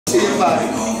Hello?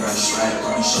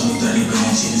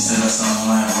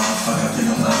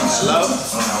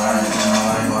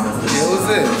 Yeah, what's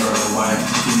it?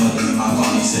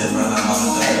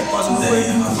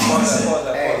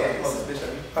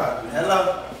 Hello?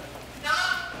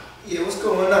 Yeah, what's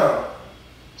going on?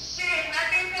 Shit,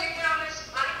 nothing to get on this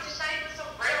light to shine with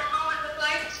some real on the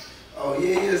lights. Oh,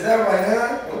 yeah, is that right,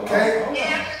 huh? Okay.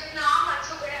 Yeah, because you know, I'm not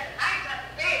too bad at night like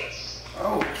a bitch.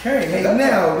 Okay, hey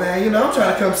now, man, you know, I'm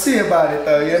trying to come see about it,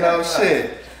 though, you know,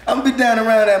 shit. I'm gonna be down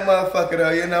around that motherfucker,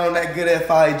 though, you know, that good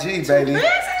FIG, baby.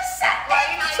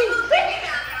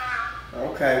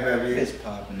 Okay, baby. Bitch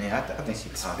poppin' there. I think she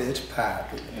poppin'. Bitch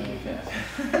poppin'.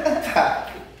 Okay.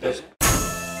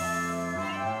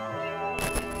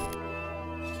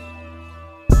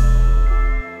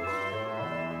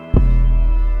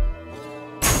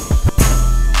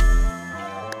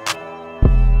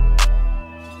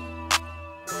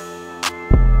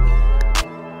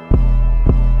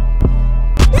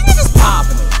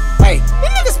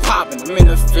 Poppin'. I'm in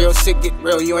the field, shit get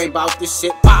real, you ain't bout this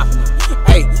shit poppin'.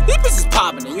 Hey, these bitches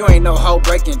poppin', you ain't no hoe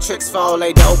breaking tricks for all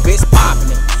they dope, bitch poppin'.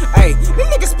 Hey, these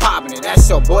niggas poppin', that's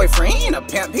your boyfriend, he ain't a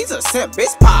pimp, he's a simp,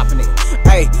 bitch poppin'.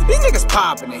 Hey, these niggas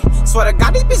poppin', swear to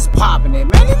God, these bitches poppin', man,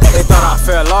 these niggas. They thought I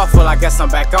fell off, well I guess I'm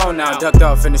back on now. Ducked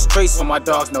off in the streets for my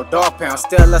dogs, no dog pound.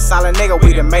 Still a solid nigga,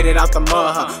 we done made it out the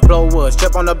mud, huh? Blow woods,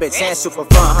 drip on the bitch and shoot for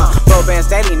fun, huh? Blow bands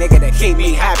daily, nigga, that keep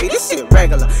me happy, this shit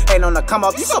regular. Ain't on the come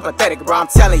up, you so pathetic, bro, I'm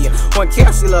telling you. One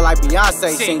care, she look like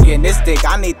Beyonce, she ain't getting this dick.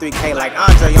 I need 3K like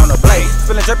Andre on the blade.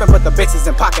 Spillin' drippin', put the bitches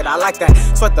in pocket, I like that.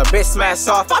 Sweat the bitch smash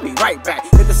off, I'll be right back.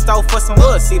 Hit the stove for some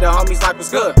wood, see the homies like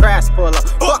what's good. Crash pull up,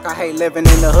 fuck, I hate living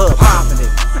in the hood, poppin' it.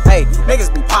 Hey,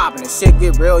 niggas be poppin' it, shit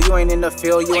get real, you ain't in the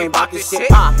field, you ain't bout this shit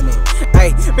poppin' it.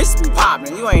 Hey, bitch be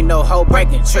poppin' it, you ain't no hoe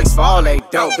breaking tricks for all they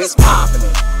dope, bitch poppin'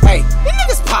 it. Hey, these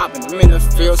niggas poppin', I'm in the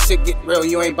field, shit get real,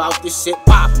 you ain't bout this shit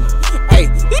poppin' it. Hey,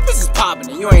 these bitches poppin'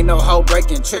 it, you ain't no hoe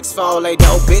breaking tricks for all they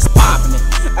dope, bitch poppin' it.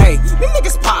 Hey, these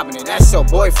niggas poppin' it, that's your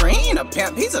boyfriend, he ain't a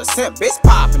pimp, he's a simp, bitch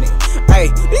poppin' it. Hey,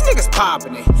 these niggas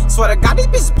poppin' it, swear to God, these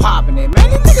bitches poppin' it, man,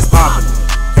 these niggas poppin' it.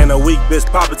 Ain't no weak bitch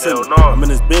poppin' to me. I'm in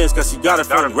this Benz cause she got it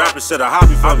for me. Rapping shit a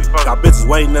hobby for me. Got bitches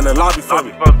waiting in the lobby for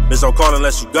me. Bitch don't call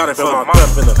unless you got it for me.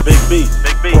 Cup in a big B.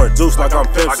 Pour a juice like I'm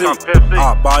Pimp C.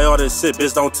 I'll buy all this shit,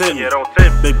 bitch don't tempt me.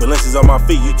 Big Balenci's on my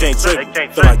feet, you can't trip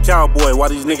me. Feel like cowboy, why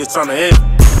these niggas tryna hit me?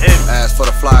 Ask for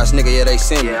the flies, nigga, yeah, they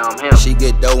send me. She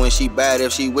get dough and she bad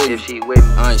if she with me.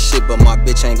 I ain't shit, but my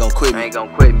bitch ain't gon' quit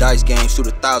me. Dice game, shoot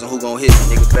 1,000, who gon' hit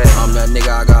me? I'm that nigga,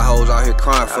 I got hoes out here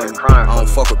crying for me. I don't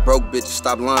fuck with broke bitches,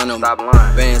 stop lying on me.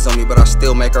 Bands on me, but I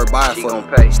still make her buy it for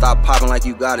me. Stop popping like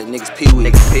you got it, niggas pee-wee.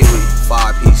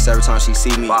 5-piece every time she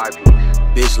see me.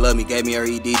 Bitch love me, gave me her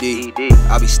EDD.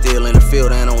 I be still in the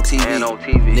field and on TV.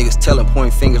 Niggas telling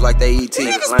point fingers like they ET.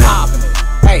 Niggas poppin' it.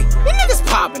 Hey, these niggas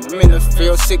poppin', I'm in the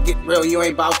field, shit get real, you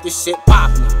ain't bout this shit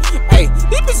poppin' it. Hey,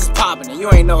 these bitches poppin' it, you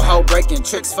ain't no hoe breaking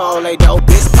tricks for all they dope,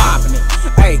 bitch poppin' it.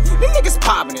 Hey, these niggas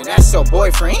poppin' it, that's your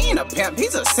boyfriend, he ain't a pimp,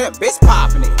 he's a simp, bitch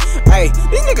poppin' it. Hey,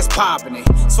 these niggas poppin' it,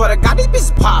 swear to God, these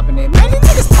bitches poppin' it, man, these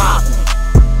niggas poppin' it.